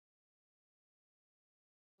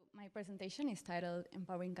My presentation is titled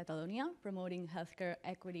Empowering Catalonia, Promoting Healthcare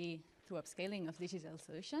Equity Through Upscaling of Digital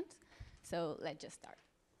Solutions. So let's just start.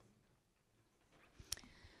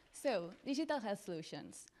 So, digital health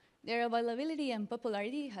solutions. Their availability and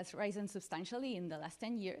popularity has risen substantially in the last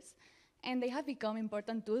 10 years, and they have become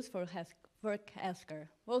important tools for healthcare,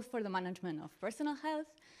 both for the management of personal health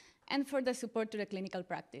and for the support to the clinical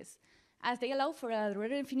practice, as they allow for a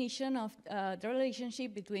redefinition of the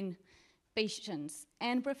relationship between patients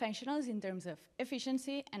and professionals in terms of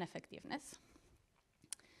efficiency and effectiveness.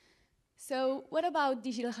 So what about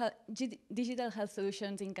digital health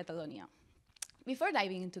solutions in Catalonia? Before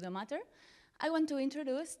diving into the matter, I want to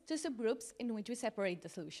introduce two subgroups in which we separate the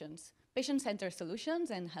solutions: patient-centered solutions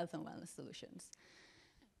and health and wellness solutions.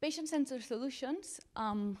 Patient-centered solutions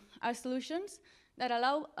are solutions that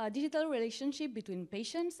allow a digital relationship between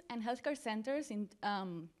patients and healthcare centers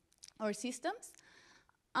or systems,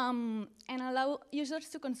 and allow users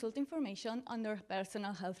to consult information on their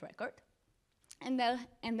personal health record. And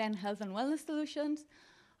then health and wellness solutions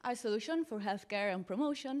are solutions for healthcare and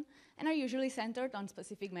promotion and are usually centered on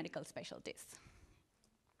specific medical specialties.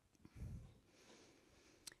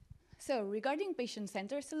 So regarding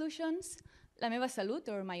patient-centered solutions, La Meva Salut,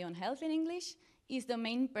 or My Own Health in English, is the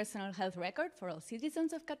main personal health record for all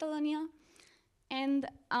citizens of Catalonia. And,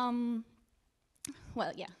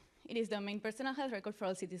 it is the main personal health record for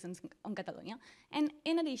all citizens on Catalonia. And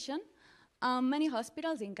in addition, many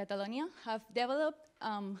hospitals in Catalonia have developed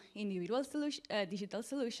individual digital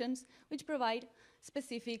solutions which provide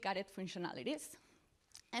specific added functionalities.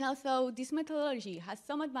 And although this methodology has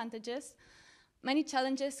some advantages, many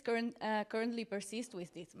challenges currently persist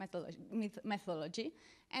with this methodology,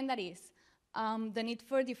 and that is the need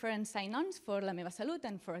for different sign-ons for La Meva Salut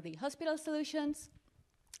and for the hospital solutions,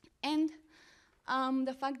 and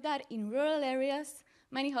the fact that in rural areas,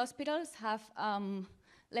 many hospitals have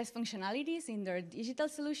less functionalities in their digital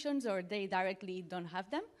solutions, or they directly don't have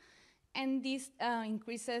them. And this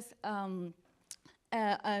decreases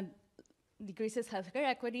healthcare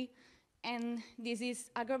equity, and this is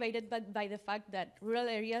aggravated by the fact that rural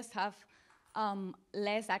areas have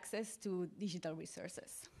less access to digital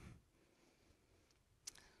resources.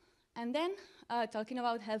 And then, talking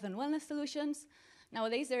about health and wellness solutions,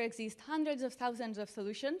 nowadays there exist hundreds of thousands of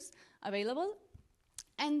solutions available,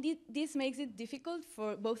 and this makes it difficult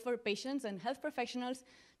for both patients and health professionals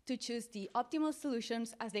to choose the optimal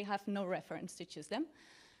solutions, as they have no reference to choose them.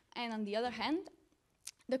 And on the other hand,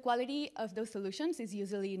 the quality of those solutions is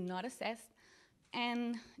usually not assessed,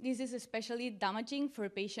 and this is especially damaging for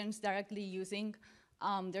patients directly using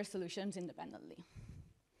their solutions independently.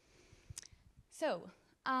 So,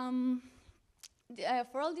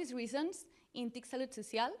 for all these reasons, in TIC Salut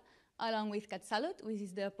Social, along with CatSalut, which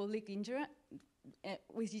is the public insurance,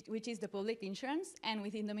 and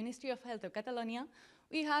within the Ministry of Health of Catalonia,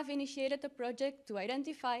 we have initiated a project to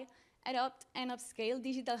identify, adopt, and upscale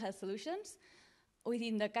digital health solutions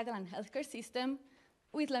within the Catalan healthcare system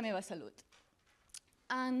with La Meva Salut.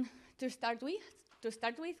 And to start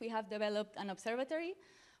with, we have developed an observatory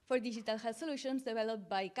for digital health solutions developed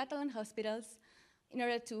by Catalan hospitals in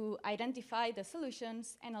order to identify the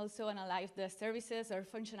solutions and also analyze the services or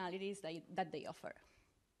functionalities that they offer.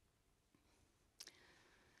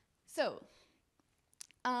 So,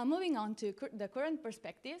 moving on to the current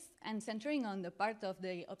perspectives and centering on the part of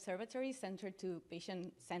the observatory centered to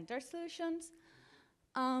patient-centered solutions,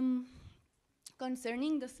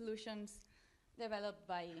 concerning the solutions developed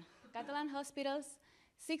by Catalan hospitals,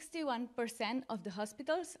 61% of the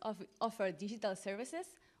hospitals offer digital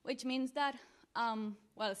services, which means that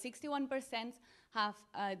 61% have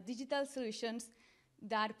digital solutions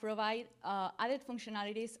that provide added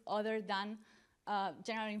functionalities other than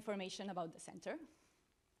general information about the center.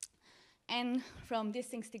 And from this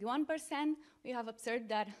 61%, we have observed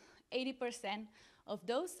that 80% of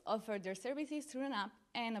those offer their services through an app,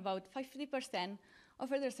 and about 50%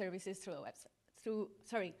 offer their services through a website.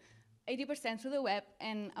 80% through the web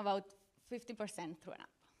and about 50% through an app.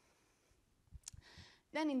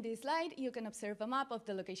 Then in this slide, you can observe a map of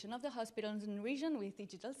the location of the hospitals in the region with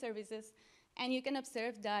digital services, and you can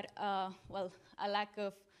observe that, a lack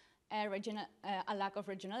of regional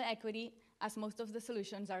equity, as most of the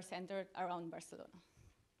solutions are centered around Barcelona,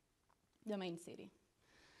 the main city.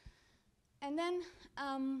 And then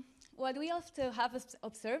what we also have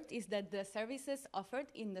observed is that the services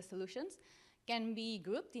offered in the solutions can be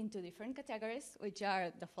grouped into different categories, which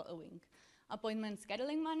are the following: appointment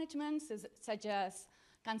scheduling management, such as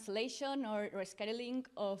cancellation or rescheduling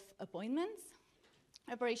of appointments,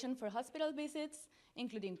 preparation for hospital visits,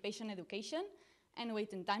 including patient education and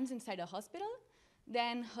waiting times inside a hospital,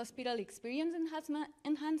 Then hospital experience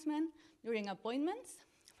enhancement during appointments,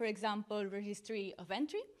 for example, registry of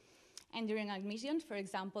entry, and during admissions, for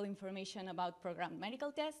example, information about programmed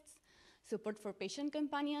medical tests, support for patient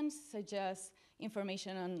companions, such as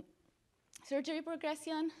information on surgery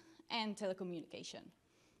progression, and telecommunication.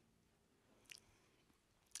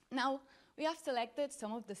 Now, we have selected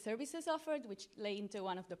some of the services offered, which lay into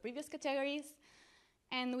one of the previous categories,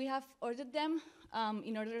 and we have ordered them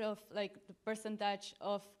in order of like the percentage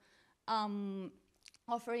of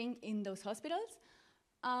offering in those hospitals.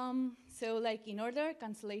 So like in order,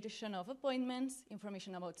 cancellation of appointments,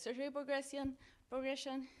 information about surgery progression,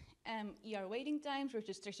 ER waiting times,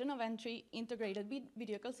 registration of entry, integrated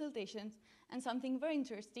video consultations, and something very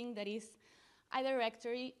interesting that is a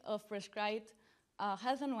directory of prescribed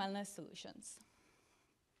health and wellness solutions.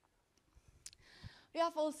 We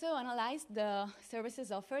have also analyzed the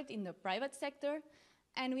services offered in the private sector,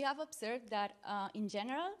 and we have observed that in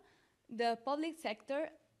general, the public sector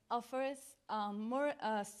offers more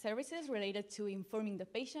services related to informing the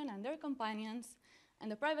patient and their companions,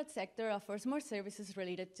 and the private sector offers more services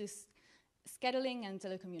related to scheduling and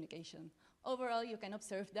telecommunication. Overall, you can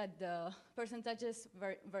observe that the percentages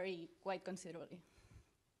vary quite considerably.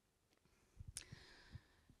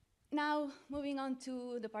 Now, moving on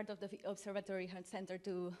to the part of the Observatory Health Center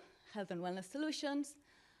to Health and Wellness Solutions,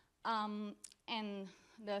 and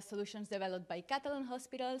the solutions developed by Catalan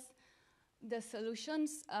hospitals. The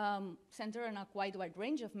solutions center on a quite wide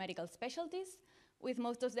range of medical specialties, with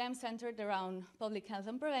most of them centered around public health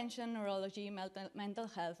and prevention, neurology, mental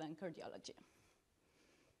health, and cardiology.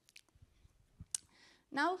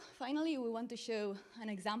 Now, finally, we want to show an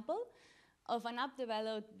example of an app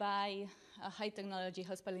developed by a high-technology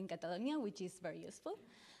hospital in Catalonia, which is very useful,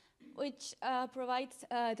 which provides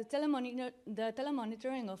the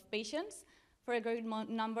telemonitoring of patients for a great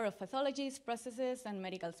number of pathologies, processes, and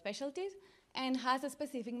medical specialties, and has a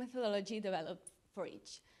specific methodology developed for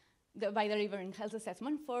each, by delivering health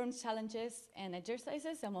assessment forms, challenges, and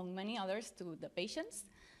exercises, among many others, to the patients.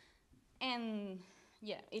 And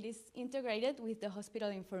yeah, it is integrated with the hospital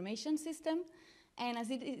information system, and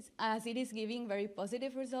as it is giving very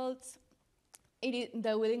positive results,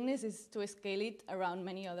 the willingness is to scale it around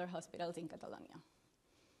many other hospitals in Catalonia.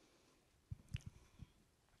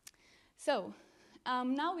 So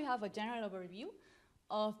now we have a general overview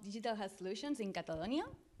of digital health solutions in Catalonia,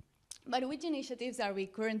 but which initiatives are we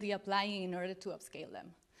currently applying in order to upscale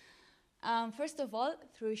them? First of all,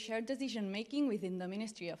 through shared decision-making within the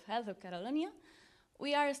Ministry of Health of Catalonia,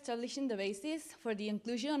 we are establishing the basis for the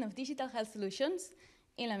inclusion of digital health solutions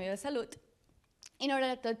in la Meva Salut, in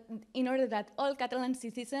order that all Catalan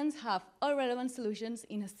citizens have all relevant solutions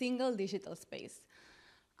in a single digital space.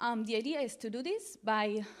 The idea is to do this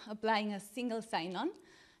by applying a single sign-on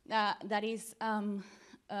that is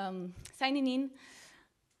signing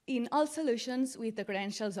in all solutions with the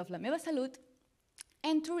credentials of la Meva Salut,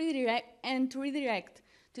 and to redirect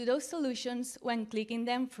to those solutions when clicking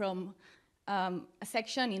them from a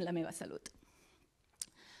section in la Meva Salut.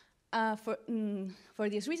 For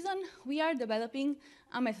this reason, we are developing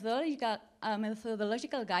a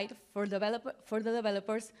methodological guide for the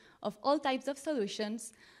developers of all types of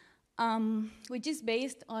solutions, which is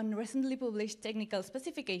based on recently published technical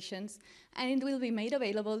specifications, and it will be made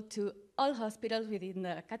available to all hospitals within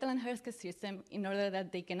the Catalan healthcare system in order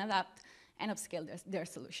that they can adapt and upscale their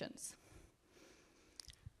solutions.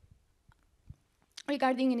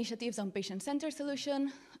 Regarding initiatives on patient-centered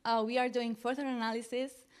solution, we are doing further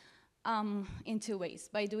analysis in two ways,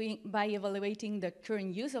 by evaluating the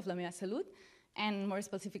current use of la Meva Salut, and more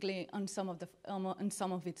specifically on some of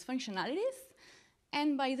its functionalities,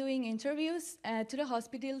 and by doing interviews to the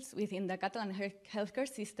hospitals within the Catalan healthcare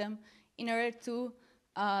system in order to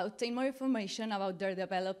obtain more information about their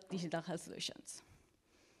developed digital health solutions.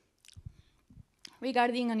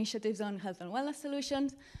 Regarding initiatives on health and wellness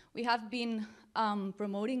solutions, we have been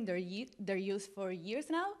promoting their use for years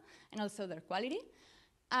now, and also their quality.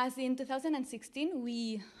 As in 2016,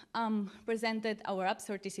 we presented our app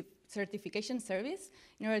certification service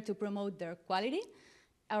in order to promote their quality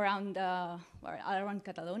around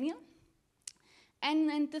Catalonia. And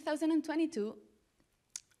in 2022,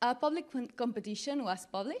 a public competition was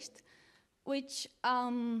published, which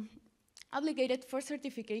obligated for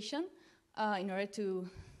certification in order to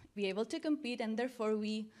be able to compete, and therefore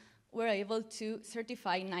we were able to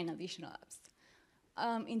certify 9 additional apps.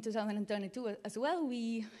 In 2022 as well,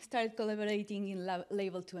 we started collaborating in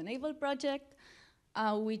Label to Enable project,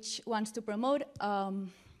 which wants to promote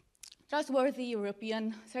trustworthy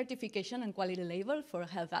European certification and quality label for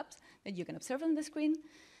health apps that you can observe on the screen.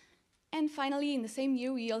 And finally, in the same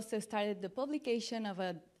year, we also started the publication of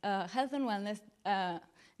a health and wellness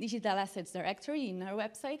digital assets directory in our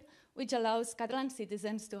website, which allows Catalan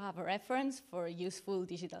citizens to have a reference for useful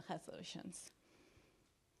digital health solutions.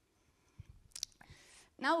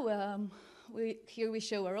 Now, here we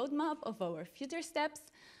show a roadmap of our future steps.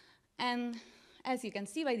 And as you can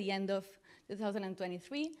see, by the end of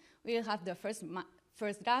 2023, we will have the first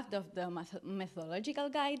draft of the methodological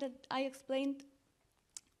guide that I explained.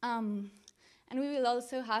 And we will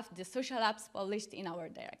also have the social apps published in our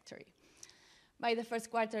directory. By the first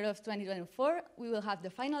quarter of 2024, we will have the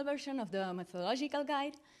final version of the methodological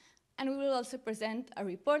guide, and we will also present a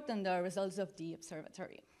report on the results of the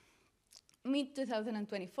observatory.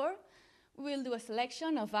 Mid-2024, we will do a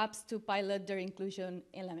selection of apps to pilot their inclusion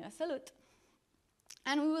in la Meva Salut.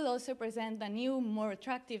 And we will also present a new, more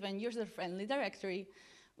attractive and user-friendly directory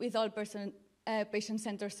with all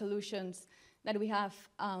patient-centered solutions that we have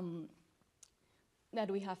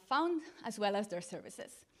found, as well as their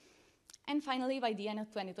services. And finally, by the end of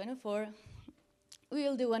 2024, we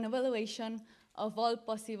will do an evaluation of all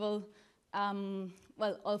possible,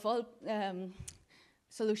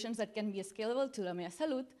 solutions that can be scalable to la Meva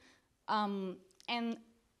Salut, and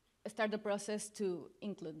start the process to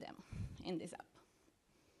include them in this app.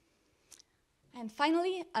 And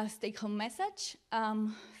finally, a take-home message.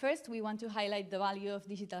 First, we want to highlight the value of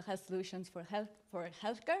digital health solutions for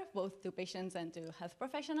healthcare, both to patients and to health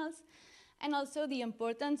professionals, and also the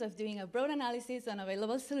importance of doing a broad analysis on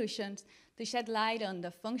available solutions to shed light on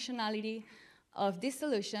the functionality of these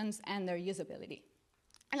solutions and their usability,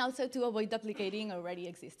 and also to avoid duplicating already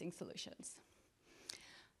existing solutions.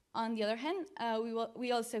 On the other hand,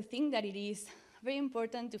 we also think that it is very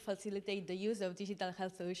important to facilitate the use of digital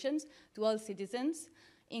health solutions to all citizens,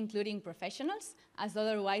 including professionals, as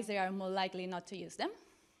otherwise they are more likely not to use them.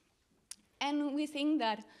 And we think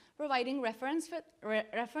that providing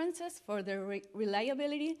references for their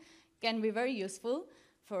reliability can be very useful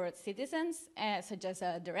for citizens, such as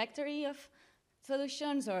a directory of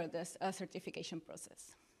solutions or the certification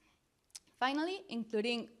process. Finally,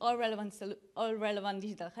 including all relevant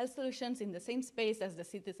digital health solutions in the same space as the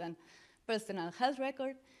citizen personal health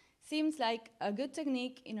record seems like a good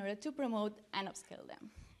technique in order to promote and upscale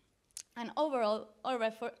them. And overall,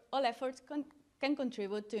 all efforts can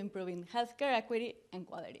contribute to improving healthcare equity and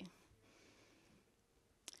quality.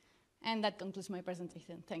 And that concludes my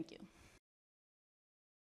presentation. Thank you.